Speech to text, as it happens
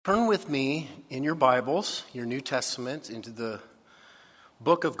Turn with me in your Bibles, your New Testament, into the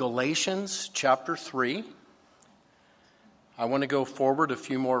book of Galatians, chapter 3. I want to go forward a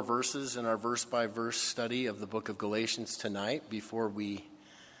few more verses in our verse-by-verse study of the book of Galatians tonight before we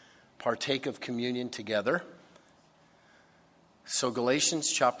partake of communion together. So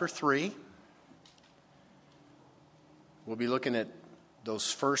Galatians chapter 3, we'll be looking at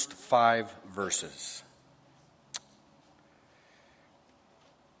those first 5 verses.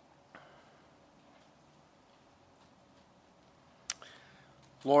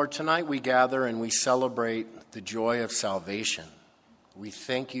 Lord, tonight we gather and we celebrate the joy of salvation. We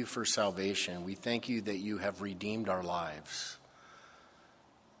thank you for salvation. We thank you that you have redeemed our lives.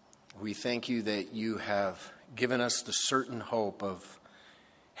 We thank you that you have given us the certain hope of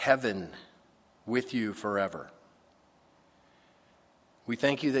heaven with you forever. We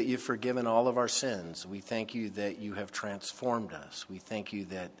thank you that you've forgiven all of our sins. We thank you that you have transformed us. We thank you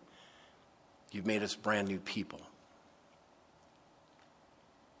that you've made us brand new people.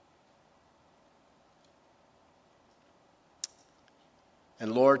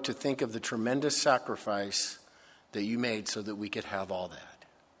 And Lord, to think of the tremendous sacrifice that you made so that we could have all that.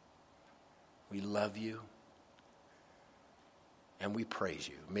 We love you and we praise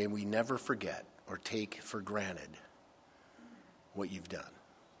you. May we never forget or take for granted what you've done.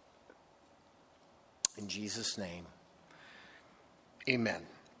 In Jesus' name, amen.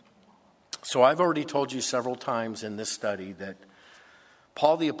 So I've already told you several times in this study that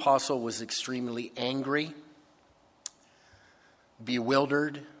Paul the Apostle was extremely angry,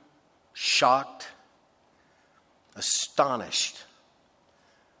 bewildered, shocked, astonished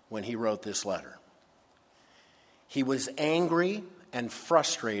when he wrote this letter. He was angry and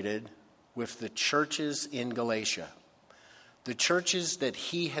frustrated with the churches in Galatia, the churches that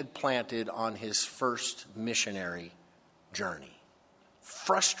he had planted on his first missionary journey.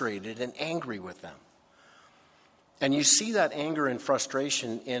 Frustrated and angry with them. And you see that anger and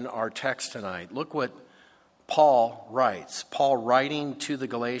frustration in our text tonight. Look what Paul writes. Paul, writing to the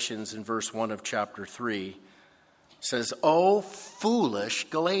Galatians in verse 1 of chapter 3, says, "O foolish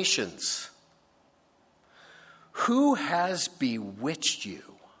Galatians, who has bewitched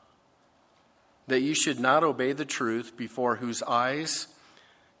you that you should not obey the truth, before whose eyes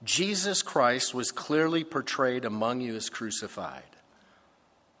Jesus Christ was clearly portrayed among you as crucified?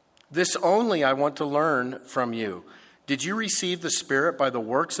 This only I want to learn from you. Did you receive the Spirit by the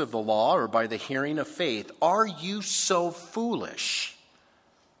works of the law or by the hearing of faith? Are you so foolish?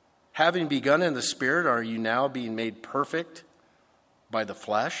 Having begun in the Spirit, are you now being made perfect by the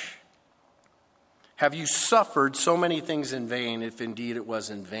flesh? Have you suffered so many things in vain, if indeed it was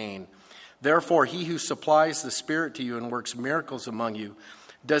in vain? Therefore, he who supplies the Spirit to you and works miracles among you,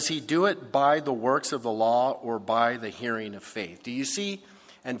 does he do it by the works of the law or by the hearing of faith?" Do you see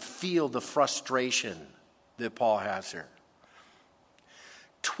and feel the frustration that Paul has here?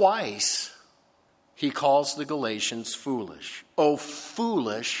 Twice he calls the Galatians foolish. "Oh,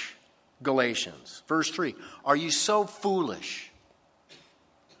 foolish Galatians." Verse 3, "Are you so foolish?"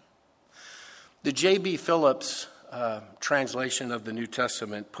 The J.B. Phillips translation of the New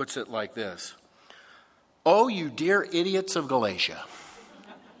Testament puts it like this: "Oh, you dear idiots of Galatia,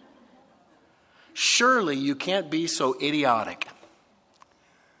 surely you can't be so idiotic."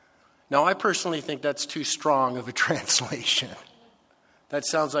 Now, I personally think that's too strong of a translation. That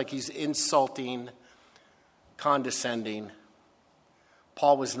sounds like he's insulting, condescending.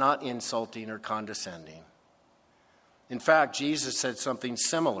 Paul was not insulting or condescending. In fact, Jesus said something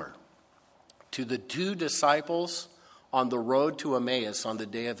similar to the 2 disciples on the road to Emmaus on the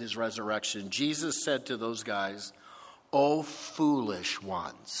day of his resurrection. Jesus said to those guys, "O foolish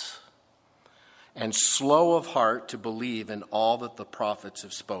ones, and slow of heart to believe in all that the prophets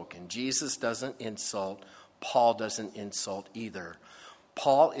have spoken." Jesus doesn't insult. Paul doesn't insult either.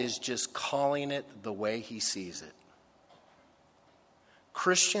 Paul is just calling it the way he sees it.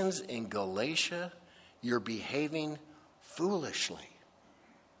 Christians in Galatia, you're behaving foolishly.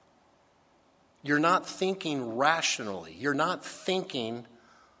 You're not thinking rationally. You're not thinking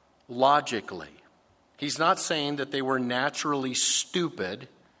logically. He's not saying that they were naturally stupid.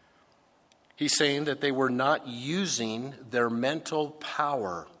 He's saying that they were not using their mental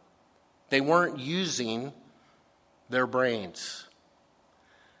power. They weren't using their brains.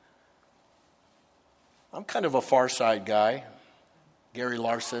 I'm kind of a Far Side guy, Gary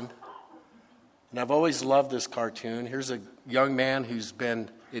Larson, and I've always loved this cartoon. Here's a young man who's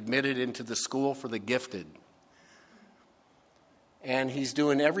been admitted into the school for the gifted. And he's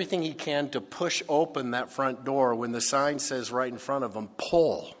doing everything he can to push open that front door when the sign says right in front of him,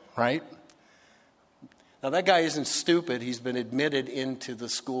 "Pull," right? Now, that guy isn't stupid. He's been admitted into the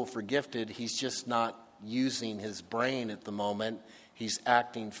school for gifted. He's just not using his brain at the moment. He's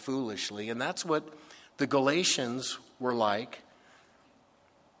acting foolishly. And that's what the Galatians were like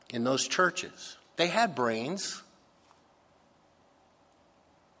in those churches. They had brains.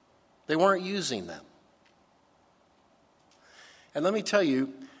 They weren't using them. And let me tell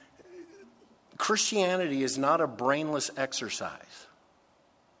you, Christianity is not a brainless exercise.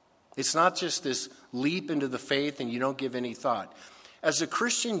 It's not just this leap into the faith and you don't give any thought. As a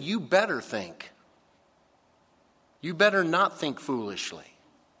Christian, you better think. You better not think foolishly.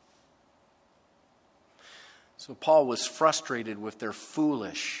 So Paul was frustrated with their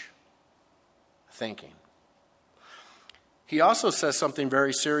foolish thinking. He also says something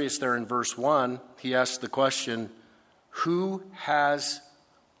very serious there in verse 1. He asks the question, who has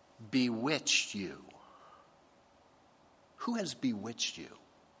bewitched you? Who has bewitched you?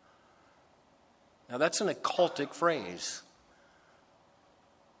 Now that's an occultic phrase.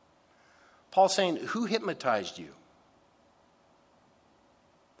 Paul's saying, who hypnotized you?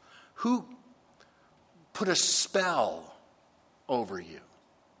 Who put a spell over you?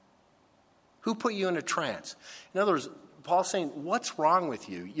 Who put you in a trance? In other words, Paul's saying, what's wrong with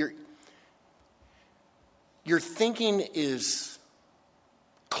you? Your thinking is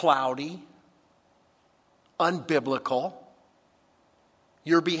cloudy, unbiblical.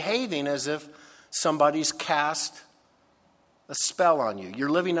 You're behaving as if somebody's cast a spell on you. You're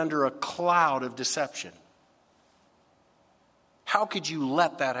living under a cloud of deception. How could you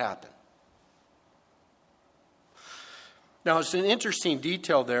let that happen? Now, it's an interesting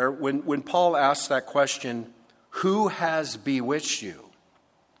detail there when Paul asks that question, who has bewitched you?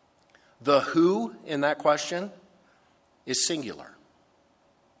 The who in that question is singular.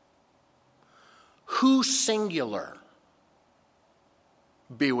 Who singular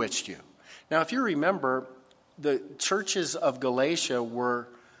bewitched you? Now, if you remember, the churches of Galatia were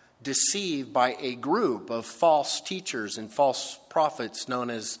deceived by a group of false teachers and false prophets known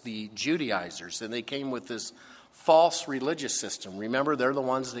as the Judaizers. And they came with this false religious system. Remember, they're the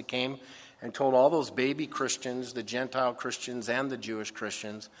ones that came and told all those baby Christians, the Gentile Christians and the Jewish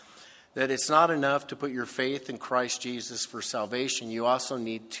Christians, that it's not enough to put your faith in Christ Jesus for salvation. You also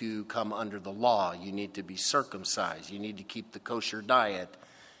need to come under the law. You need to be circumcised. You need to keep the kosher diet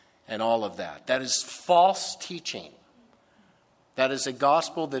and all of that. That is false teaching. That is a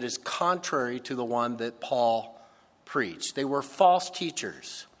gospel that is contrary to the one that Paul preached. They were false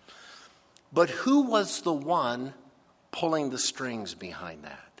teachers. But who was the one pulling the strings behind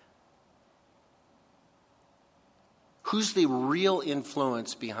that? Who's the real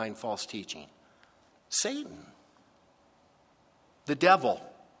influence behind false teaching? Satan. The devil.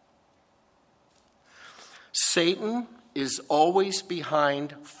 Satan is always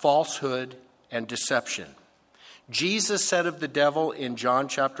behind falsehood and deception. Jesus said of the devil in John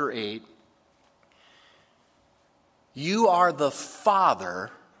chapter 8, "You are the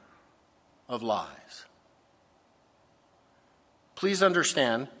father of lies." Please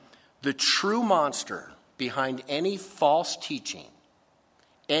understand, the true monster behind any false teaching,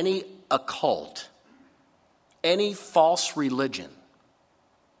 any occult, any false religion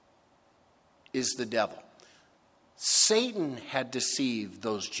is the devil. Satan had deceived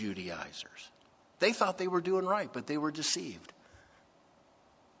those Judaizers. They thought they were doing right, but they were deceived.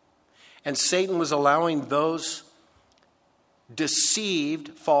 And Satan was allowing those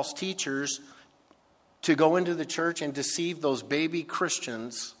deceived false teachers to go into the church and deceive those baby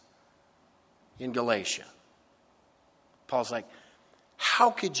Christians in Galatia. Paul's like,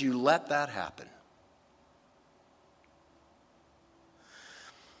 how could you let that happen?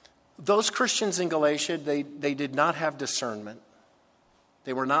 Those Christians in Galatia, they did not have discernment.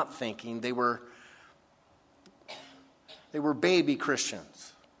 They were not thinking. They were baby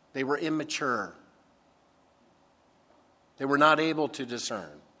Christians. They were immature. They were not able to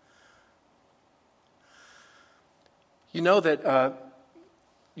discern. You know that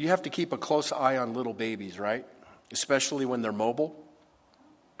you have to keep a close eye on little babies, right? Especially when they're mobile.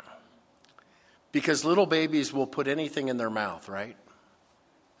 Because little babies will put anything in their mouth, right?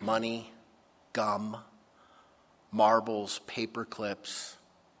 Money, gum, marbles, paper clips.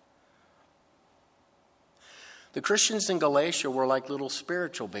 The Christians in Galatia were like little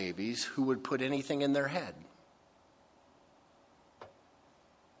spiritual babies who would put anything in their head.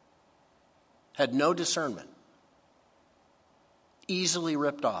 Had no discernment. Easily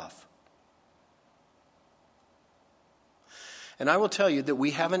ripped off. And I will tell you that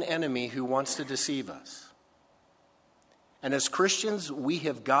we have an enemy who wants to deceive us. And as Christians, we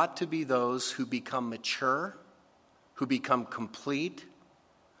have got to be those who become mature, who become complete,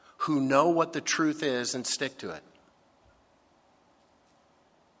 who know what the truth is and stick to it.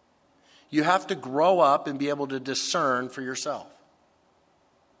 You have to grow up and be able to discern for yourself.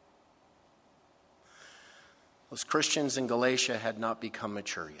 Those Christians in Galatia had not become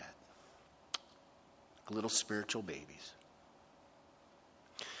mature yet. Little spiritual babies.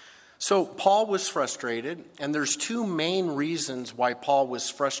 So Paul was frustrated, and there's two main reasons why Paul was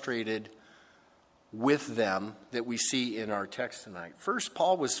frustrated with them that we see in our text tonight. First,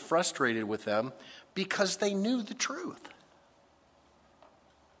 Paul was frustrated with them because they knew the truth.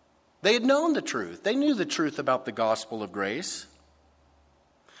 They had known the truth. They knew the truth about the gospel of grace.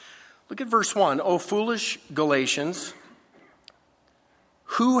 Look at verse 1. O foolish Galatians,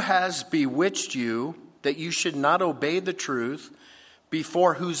 who has bewitched you that you should not obey the truth,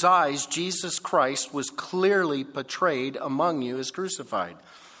 before whose eyes Jesus Christ was clearly portrayed among you as crucified?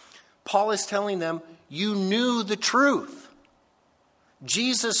 Paul is telling them, you knew the truth.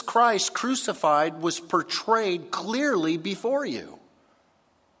 Jesus Christ crucified was portrayed clearly before you.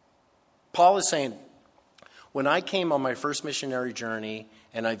 Paul is saying, when I came on my first missionary journey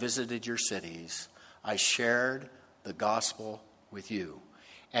and I visited your cities, I shared the gospel with you.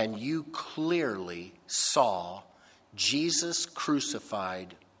 And you clearly saw Jesus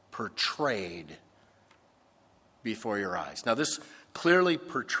crucified, portrayed before your eyes. Now, this clearly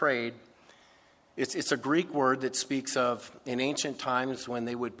portrayed, it's a Greek word that speaks of in ancient times when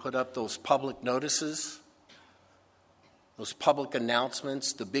they would put up those public notices, those public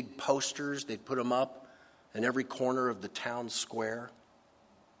announcements, the big posters, they'd put them up in every corner of the town square.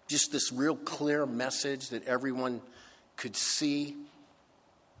 Just this real clear message that everyone could see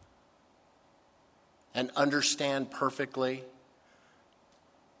and understand perfectly.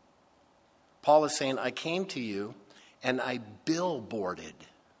 Paul is saying, I came to you and I billboarded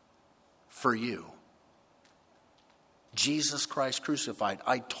for you Jesus Christ crucified.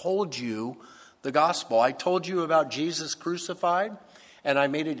 I told you the gospel. I told you about Jesus crucified, and I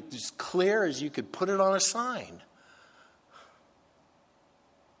made it as clear as you could put it on a sign.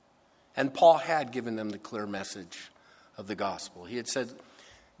 And Paul had given them the clear message of the gospel. He had said,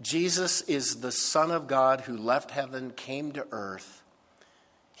 Jesus is the Son of God who left heaven, came to earth.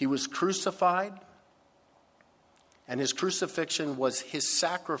 He was crucified, and his crucifixion was his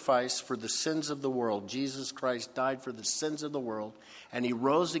sacrifice for the sins of the world. Jesus Christ died for the sins of the world, and he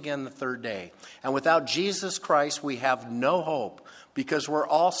rose again the third day. And without Jesus Christ, we have no hope because we're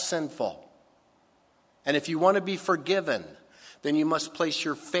all sinful. And if you want to be forgiven, then you must place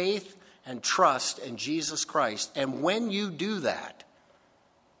your faith and trust in Jesus Christ. And when you do that,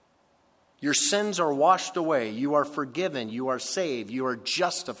 your sins are washed away. You are forgiven. You are saved. You are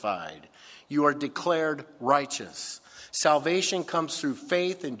justified. You are declared righteous. Salvation comes through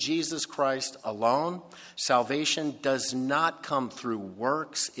faith in Jesus Christ alone. Salvation does not come through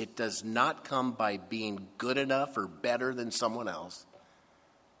works. It does not come by being good enough or better than someone else.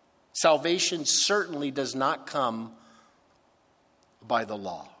 Salvation certainly does not come by the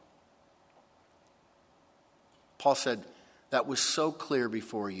law. Paul said, that was so clear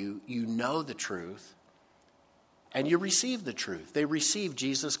before you. You know the truth, and you receive the truth. They receive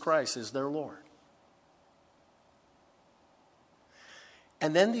Jesus Christ as their Lord.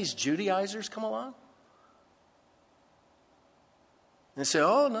 And then these Judaizers come along and say,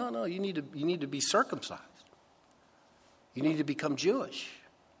 oh, no, you need to be circumcised. You need to become Jewish.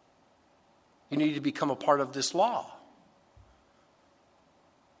 You need to become a part of this law.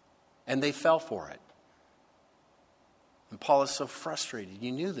 And they fell for it. And Paul is so frustrated.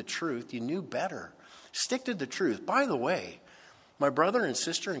 You knew the truth. You knew better. Stick to the truth. By the way, my brother and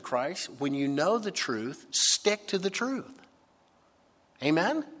sister in Christ, when you know the truth, stick to the truth.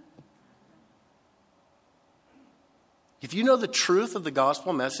 Amen? If you know the truth of the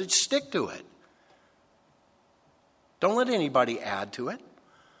gospel message, stick to it. Don't let anybody add to it.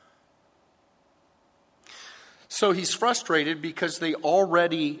 So he's frustrated because they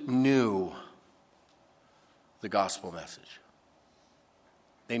already knew the gospel message.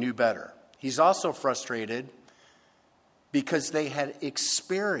 They knew better. He's also frustrated because they had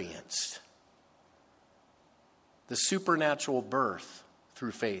experienced the supernatural birth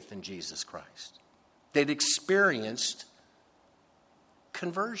through faith in Jesus Christ. They'd experienced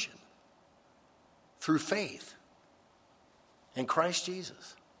conversion through faith in Christ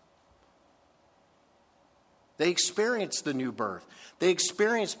Jesus. They experienced the new birth. They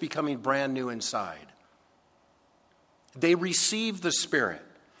experienced becoming brand new inside. They received the Spirit.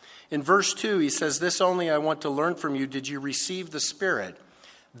 In verse 2, he says, this only I want to learn from you. Did you receive the Spirit?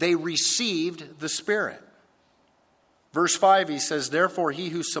 They received the Spirit. Verse 5, he says, therefore he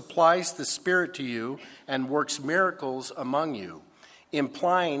who supplies the Spirit to you and works miracles among you,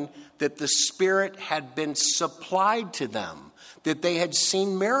 implying that the Spirit had been supplied to them, that they had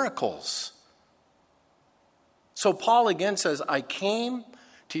seen miracles. So Paul again says, I came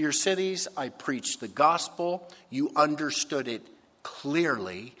to your cities, I preached the gospel, you understood it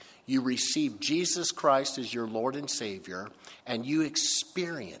clearly, you received Jesus Christ as your Lord and Savior, and you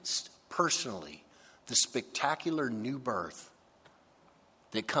experienced personally the spectacular new birth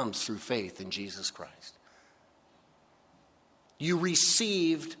that comes through faith in Jesus Christ. You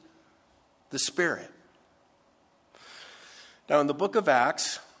received the Spirit. Now, in the book of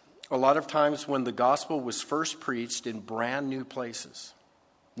Acts, a lot of times when the gospel was first preached in brand new places,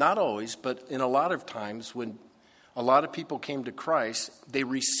 not always, but in a lot of times when a lot of people came to Christ, they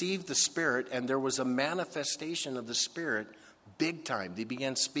received the Spirit, and there was a manifestation of the Spirit big time. They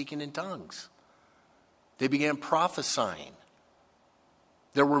began speaking in tongues. They began prophesying.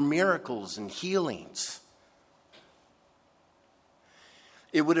 There were miracles and healings.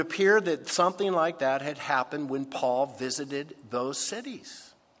 It would appear that something like that had happened when Paul visited those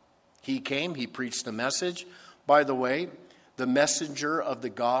cities. He came, he preached the message. By the way, the messenger of the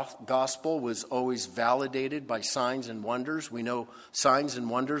gospel was always validated by signs and wonders. We know signs and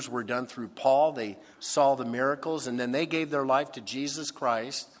wonders were done through Paul. They saw the miracles, and then they gave their life to Jesus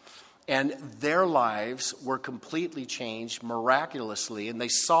Christ, and their lives were completely changed miraculously, and they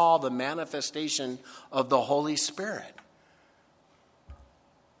saw the manifestation of the Holy Spirit.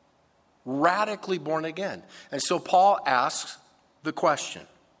 Radically born again. And so Paul asks the question,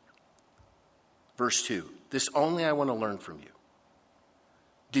 verse 2, this only I want to learn from you.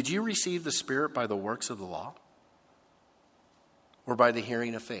 Did you receive the Spirit by the works of the law or by the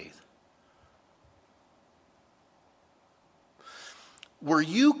hearing of faith? Were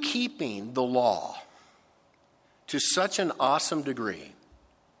you keeping the law to such an awesome degree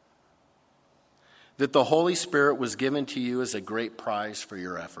that the Holy Spirit was given to you as a great prize for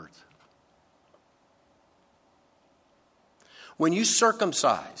your efforts? When you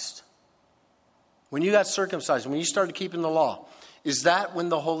circumcised, when you got circumcised, when you started keeping the law, is that when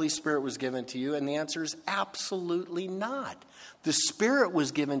the Holy Spirit was given to you? And the answer is absolutely not. The Spirit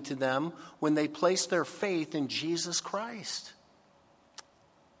was given to them when they placed their faith in Jesus Christ.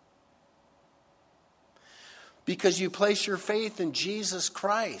 Because you place your faith in Jesus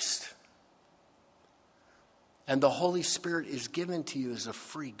Christ, and the Holy Spirit is given to you as a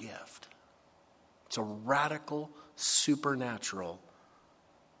free gift. It's a radical, supernatural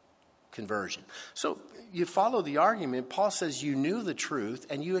conversion. So you follow the argument. Paul says you knew the truth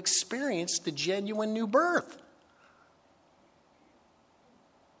and you experienced the genuine new birth.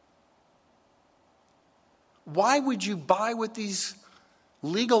 Why would you buy what these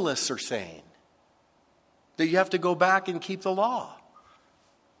legalists are saying? That you have to go back and keep the law.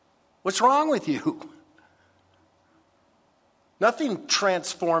 What's wrong with you? Nothing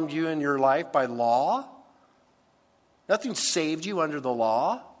transformed you in your life by law. Nothing saved you under the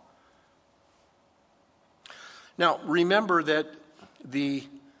law. Now, remember that the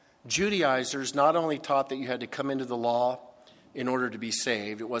Judaizers not only taught that you had to come into the law in order to be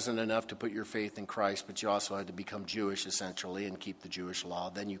saved. It wasn't enough to put your faith in Christ, but you also had to become Jewish, essentially, and keep the Jewish law.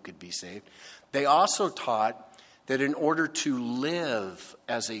 Then you could be saved. They also taught that in order to live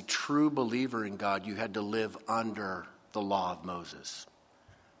as a true believer in God, you had to live under the law of Moses.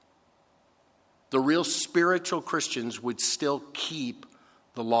 The real spiritual Christians would still keep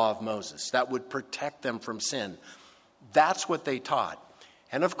the law of Moses. That would protect them from sin. That's what they taught.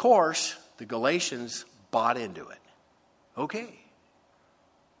 And of course, the Galatians bought into it. Okay.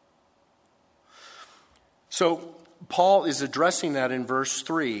 So Paul is addressing that in verse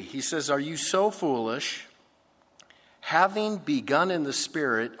 3. He says, "Are you so foolish? Having begun in the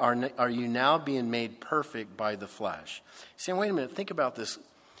Spirit, are you now being made perfect by the flesh?" He's saying, wait a minute, think about this.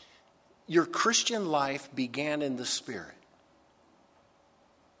 Your Christian life began in the Spirit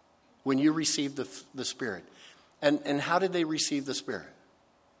when you received the Spirit. And how did they receive the Spirit?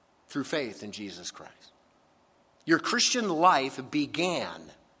 Through faith in Jesus Christ. Your Christian life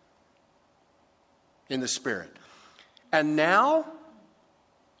began in the Spirit. And now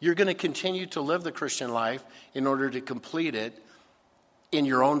you're going to continue to live the Christian life in order to complete it in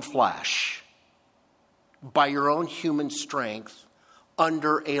your own flesh, by your own human strength,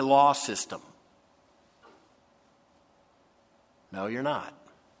 under a law system. No, you're not.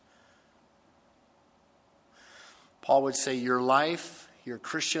 Paul would say your life, your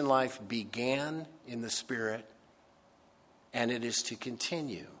Christian life began in the Spirit, and it is to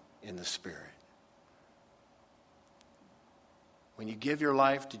continue in the Spirit. When you give your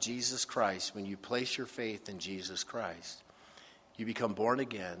life to Jesus Christ, when you place your faith in Jesus Christ, you become born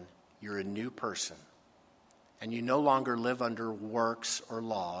again, you're a new person. And you no longer live under works or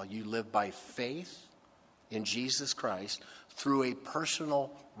law. You live by faith in Jesus Christ through a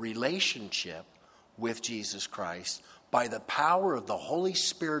personal relationship with Jesus Christ by the power of the Holy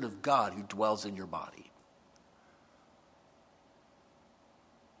Spirit of God who dwells in your body.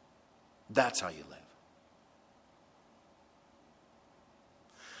 That's how you live.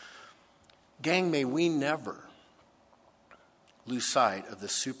 Gang, may we never lose sight of the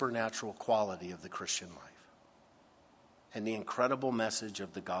supernatural quality of the Christian life and the incredible message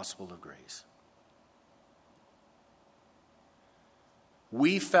of the gospel of grace.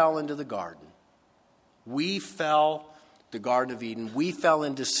 We fell into the garden. The Garden of Eden. We fell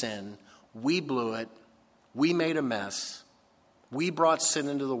into sin. We blew it. We made a mess. We brought sin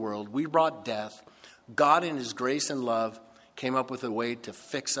into the world. We brought death. God in his grace and love came up with a way to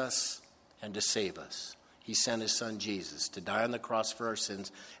fix us and to save us. He sent his son Jesus to die on the cross for our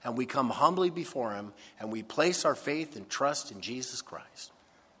sins. And we come humbly before him and we place our faith and trust in Jesus Christ.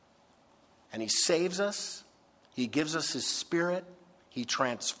 And he saves us. He gives us his Spirit. He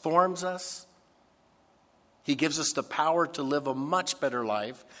transforms us. He gives us the power to live a much better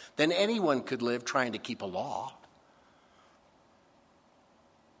life than anyone could live trying to keep a law.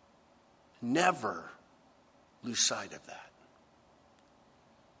 Never lose sight of that.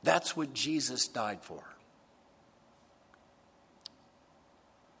 That's what Jesus died for.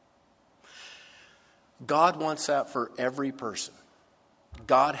 God wants that for every person.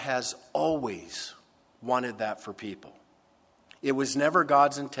 God has always wanted that for people. It was never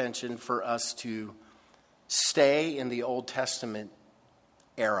God's intention for us to stay in the Old Testament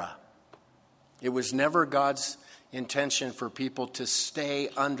era. It was never God's intention for people to stay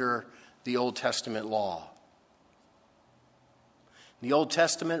under the Old Testament law. In the Old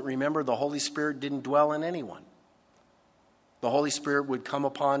Testament, remember, the Holy Spirit didn't dwell in anyone. The Holy Spirit would come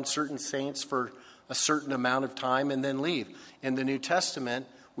upon certain saints for a certain amount of time and then leave. In the New Testament,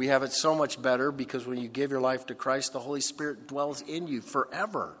 we have it so much better because when you give your life to Christ, the Holy Spirit dwells in you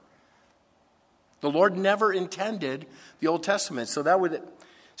forever. The Lord never intended the Old Testament. So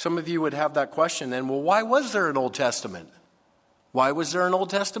some of you would have that question then, well, why was there an Old Testament? Why was there an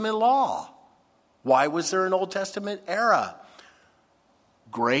Old Testament law? Why was there an Old Testament era?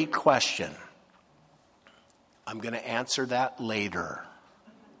 Great question. I'm going to answer that later.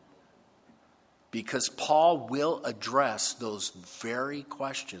 Because Paul will address those very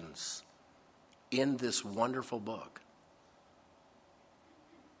questions in this wonderful book.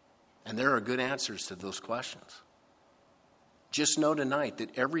 And there are good answers to those questions. Just know tonight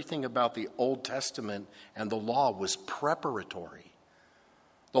that everything about the Old Testament and the law was preparatory.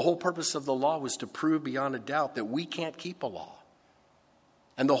 The whole purpose of the law was to prove beyond a doubt that we can't keep a law.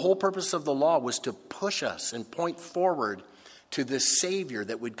 And the whole purpose of the law was to push us and point forward to this Savior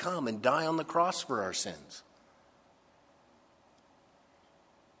that would come and die on the cross for our sins.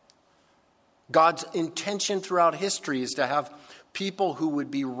 God's intention throughout history is to have people who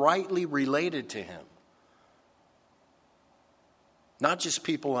would be rightly related to him. Not just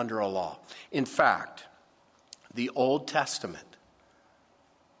people under a law. In fact, the Old Testament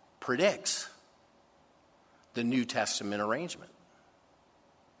predicts the New Testament arrangement.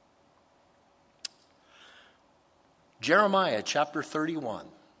 Jeremiah chapter 31.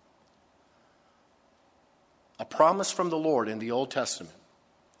 A promise from the Lord in the Old Testament.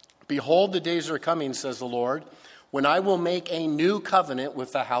 Behold, the days are coming, says the Lord, when I will make a new covenant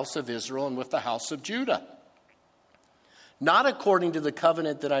with the house of Israel and with the house of Judah. Not according to the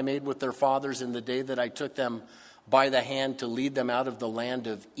covenant that I made with their fathers in the day that I took them by the hand to lead them out of the land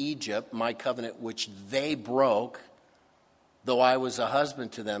of Egypt, my covenant which they broke, though I was a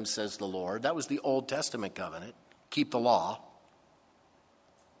husband to them, says the Lord. That was the Old Testament covenant. Keep the law.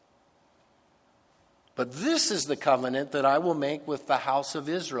 But this is the covenant that I will make with the house of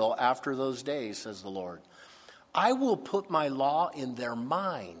Israel after those days, says the Lord. I will put my law in their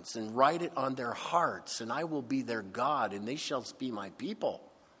minds and write it on their hearts, and I will be their God, and they shall be my people.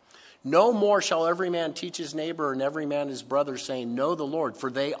 No more shall every man teach his neighbor and every man his brother, saying, know the Lord,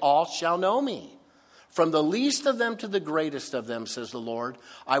 for they all shall know me. From the least of them to the greatest of them, says the Lord,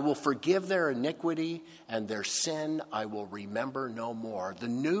 I will forgive their iniquity, and their sin I will remember no more. The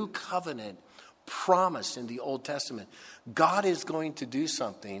new covenant promised in the Old Testament. God is going to do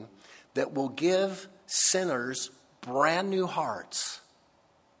something that will give sinners brand new hearts.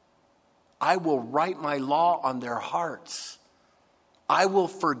 I will write my law on their hearts. I will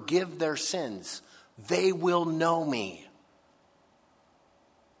forgive their sins. They will know me.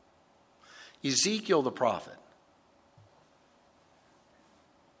 Ezekiel the prophet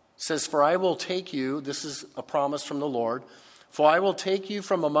says, for I will take you, this is a promise from the Lord, For I will take you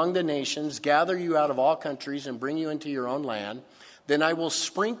from among the nations, gather you out of all countries, and bring you into your own land. Then I will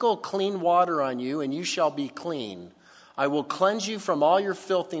sprinkle clean water on you, and you shall be clean. I will cleanse you from all your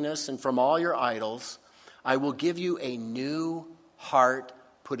filthiness and from all your idols. I will give you a new heart,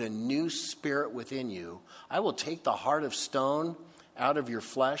 put a new spirit within you. I will take the heart of stone out of your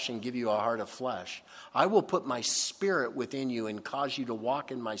flesh and give you a heart of flesh. I will put my spirit within you and cause you to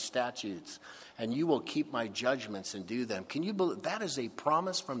walk in my statutes, and you will keep my judgments and do them. Can you believe that is a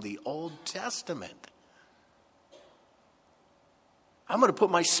promise from the Old Testament? I'm going to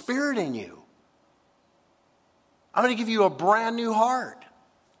put my spirit in you. I'm going to give you a brand new heart.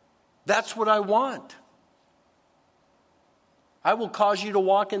 That's what I want. I will cause you to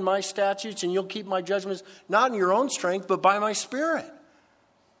walk in my statutes, and you'll keep my judgments, not in your own strength, but by my spirit.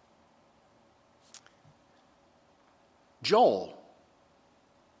 Joel,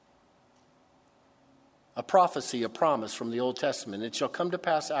 a prophecy, a promise from the Old Testament. It shall come to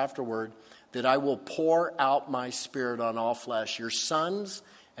pass afterward that I will pour out my spirit on all flesh. Your sons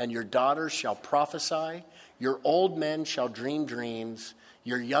and your daughters shall prophesy. Your old men shall dream dreams.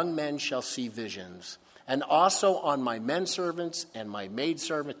 Your young men shall see visions. And also on my men servants and my maid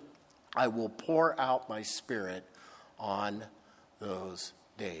servant, I will pour out my spirit on those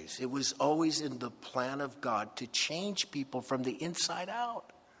days. It was always in the plan of God to change people from the inside out.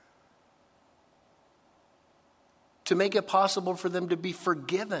 To make it possible for them to be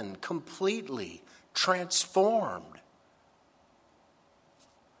forgiven, completely transformed.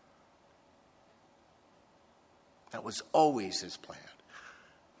 That was always his plan.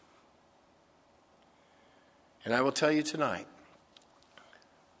 And I will tell you tonight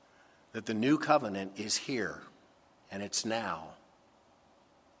that the new covenant is here, and it's now.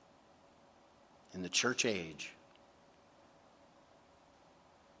 In the church age,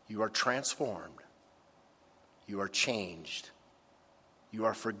 you are transformed. You are changed. You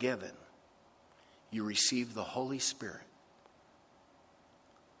are forgiven. You receive the Holy Spirit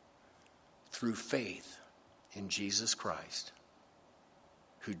through faith in Jesus Christ,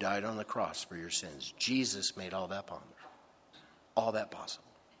 who died on the cross for your sins. Jesus made all that possible.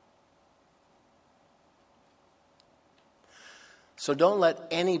 So don't let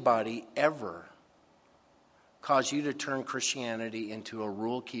anybody ever cause you to turn Christianity into a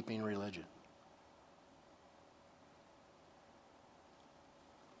rule-keeping religion.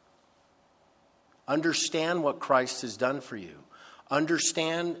 Understand what Christ has done for you.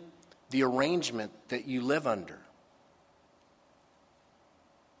 Understand the arrangement that you live under.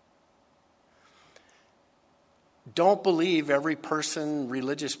 Don't believe every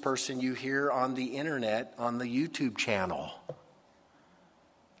religious person you hear on the internet, on the YouTube channel.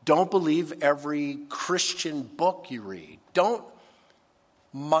 Don't believe every Christian book you read. Don't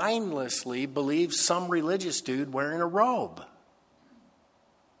mindlessly believe some religious dude wearing a robe.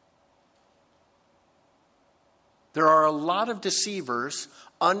 There are a lot of deceivers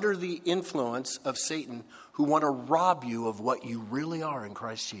under the influence of Satan who want to rob you of what you really are in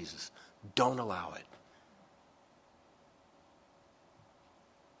Christ Jesus. Don't allow it.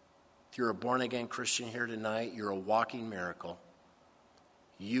 If you're a born-again Christian here tonight, you're a walking miracle.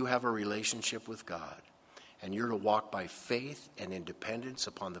 You have a relationship with God, and you're to walk by faith and in dependence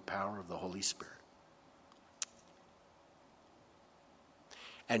upon the power of the Holy Spirit.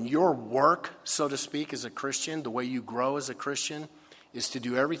 And your work, so to speak, as a Christian, the way you grow as a Christian, is to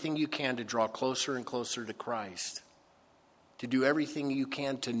do everything you can to draw closer and closer to Christ. To do everything you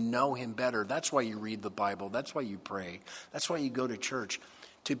can to know him better. That's why you read the Bible. That's why you pray. That's why you go to church.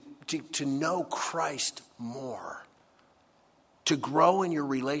 To know Christ more. To grow in your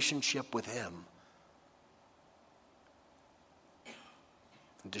relationship with him.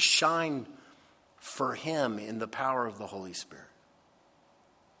 And to shine for him in the power of the Holy Spirit.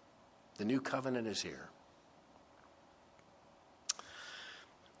 The new covenant is here.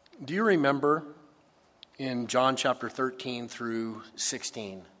 Do you remember in John chapter 13 through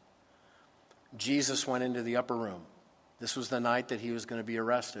 16, Jesus went into the upper room. This was the night that he was going to be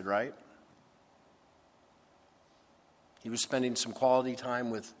arrested, right? He was spending some quality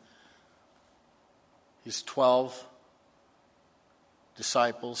time with his 12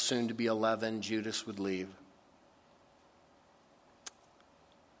 disciples, soon to be 11. Judas would leave.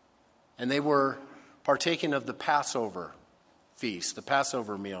 And they were partaking of the Passover feast, the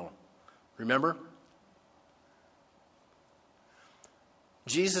Passover meal. Remember?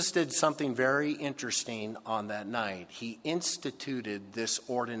 Jesus did something very interesting on that night. He instituted this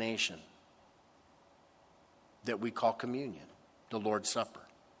ordination that we call communion, the Lord's Supper.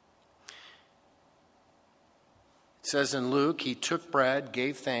 It says in Luke, he took bread,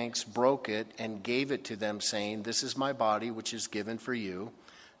 gave thanks, broke it, and gave it to them, saying, "This is my body, which is given for you.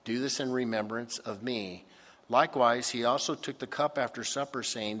 Do this in remembrance of me." Likewise, he also took the cup after supper,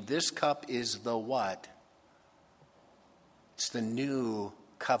 saying, "This cup is the" what? It's the new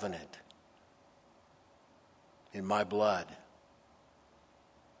covenant in my blood,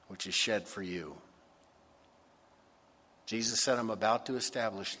 which is shed for you. Jesus said, "I'm about to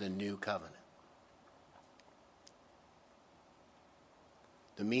establish the new covenant.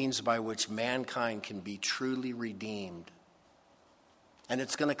 The means by which mankind can be truly redeemed. And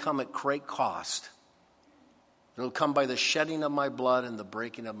it's going to come at great cost. It'll come by the shedding of my blood and the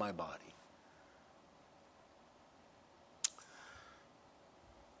breaking of my body."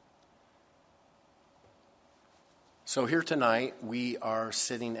 So here tonight, we are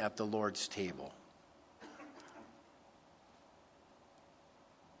sitting at the Lord's table.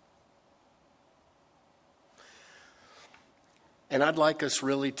 And I'd like us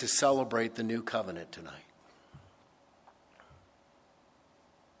really to celebrate the new covenant tonight.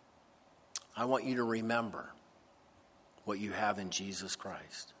 I want you to remember what you have in Jesus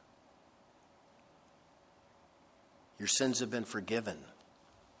Christ. Your sins have been forgiven.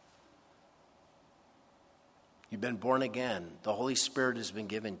 You've been born again. The Holy Spirit has been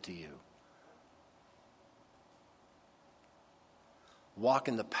given to you. Walk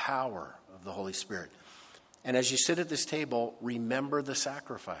in the power of the Holy Spirit. And as you sit at this table, remember the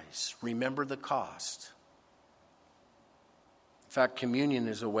sacrifice. Remember the cost. In fact, communion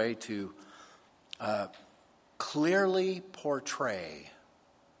is a way to clearly portray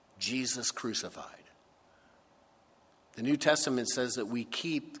Jesus crucified. The New Testament says that we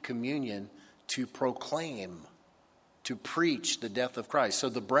keep communion to proclaim, to preach the death of Christ. So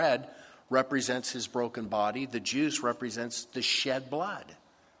the bread represents his broken body. The juice represents the shed blood.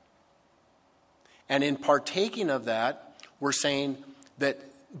 And in partaking of that, we're saying that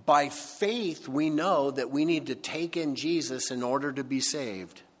by faith we know that we need to take in Jesus in order to be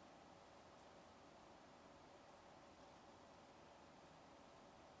saved.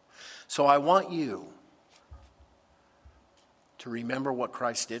 So I want you to remember what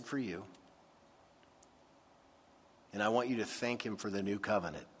Christ did for you. And I want you to thank him for the new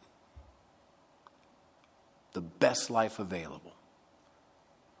covenant. The best life available.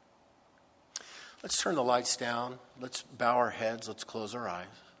 Let's turn the lights down. Let's bow our heads. Let's close our eyes.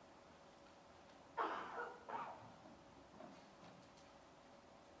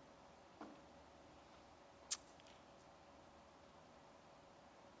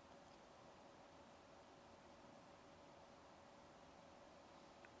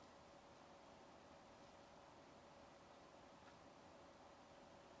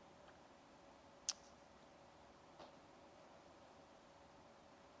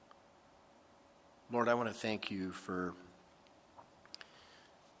 Lord, I want to thank you for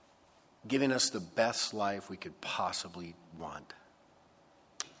giving us the best life we could possibly want.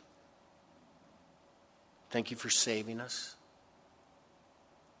 Thank you for saving us.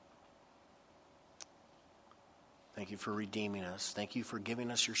 Thank you for redeeming us. Thank you for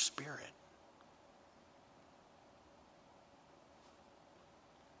giving us your Spirit.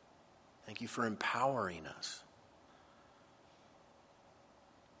 Thank you for empowering us.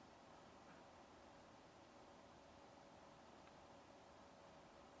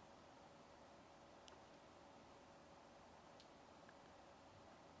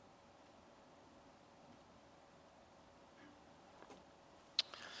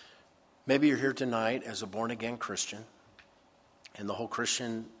 Maybe you're here tonight as a born-again Christian, and the whole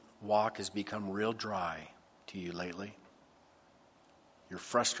Christian walk has become real dry to you lately. You're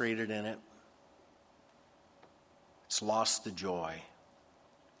frustrated in it. It's lost the joy.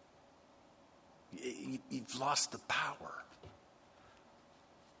 You've lost the power.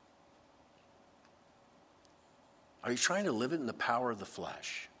 Are you trying to live it in the power of the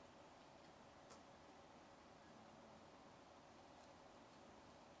flesh?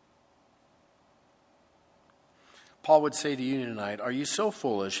 Paul would say to you tonight, are you so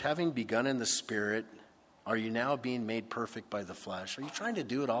foolish, having begun in the Spirit, are you now being made perfect by the flesh? Are you trying to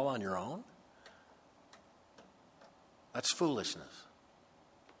do it all on your own? That's foolishness.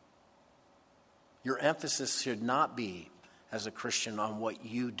 Your emphasis should not be, as a Christian, on what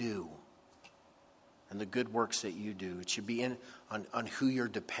you do and the good works that you do. It should be on who you're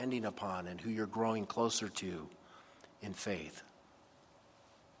depending upon and who you're growing closer to in faith.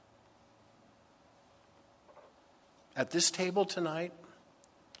 At this table tonight,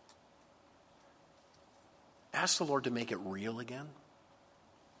 ask the Lord to make it real again.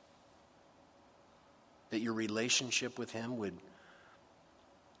 That your relationship with him would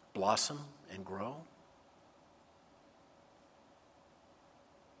blossom and grow.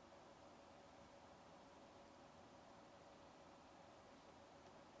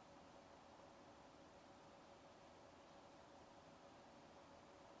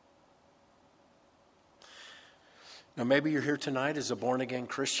 Now, maybe you're here tonight as a born-again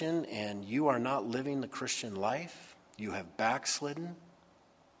Christian and you are not living the Christian life. You have backslidden.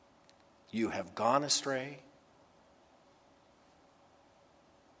 You have gone astray.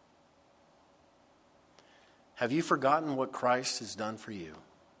 Have you forgotten what Christ has done for you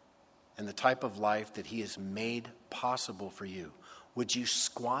and the type of life that he has made possible for you? Would you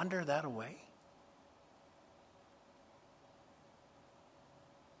squander that away?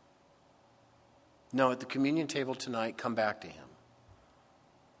 No, at the communion table tonight, come back to him.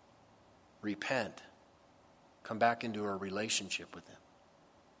 Repent. Come back into a relationship with him.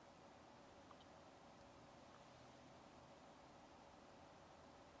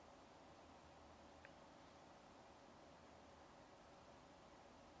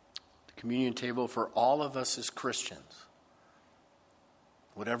 The communion table for all of us as Christians,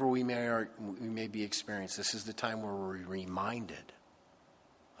 whatever we may be experiencing, this is the time where we're reminded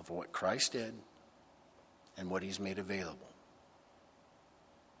of what Christ did and what he's made available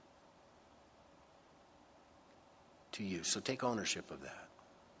to you. So take ownership of that.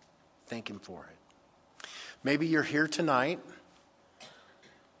 Thank him for it. Maybe you're here tonight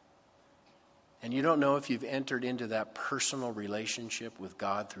and you don't know if you've entered into that personal relationship with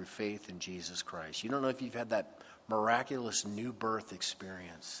God through faith in Jesus Christ. You don't know if you've had that miraculous new birth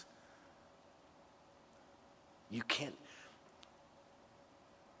experience. You can't.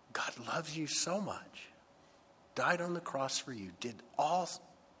 God loves you so much. Died on the cross for you, did all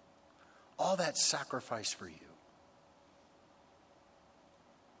that sacrifice for you.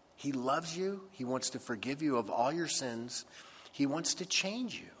 He loves you. He wants to forgive you of all your sins. He wants to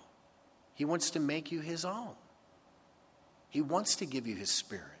change you. He wants to make you his own. He wants to give you his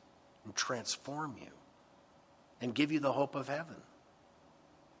Spirit and transform you and give you the hope of heaven.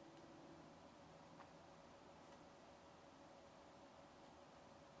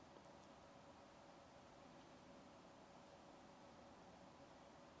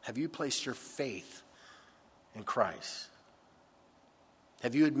 Have you placed your faith in Christ?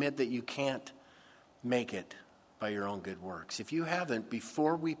 Have you admitted that you can't make it by your own good works? If you haven't,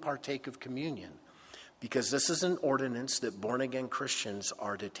 before we partake of communion, because this is an ordinance that born-again Christians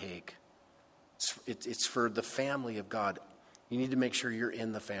are to take. It's for the family of God. You need to make sure you're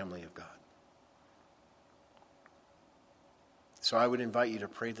in the family of God. So I would invite you to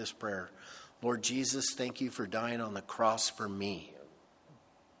pray this prayer. Lord Jesus, thank you for dying on the cross for me,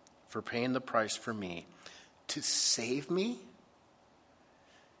 for paying the price for me, to save me,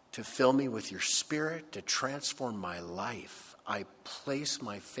 to fill me with your Spirit, to transform my life. I place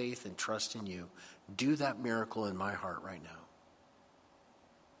my faith and trust in you. Do that miracle in my heart right now.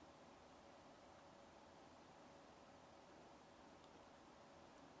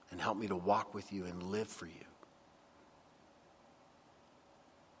 And help me to walk with you and live for you.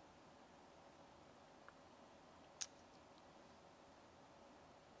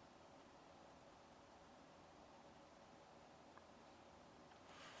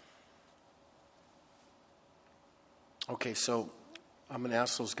 Okay, so I'm going to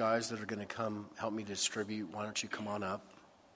ask those guys that are going to come help me distribute. Why don't you come on up?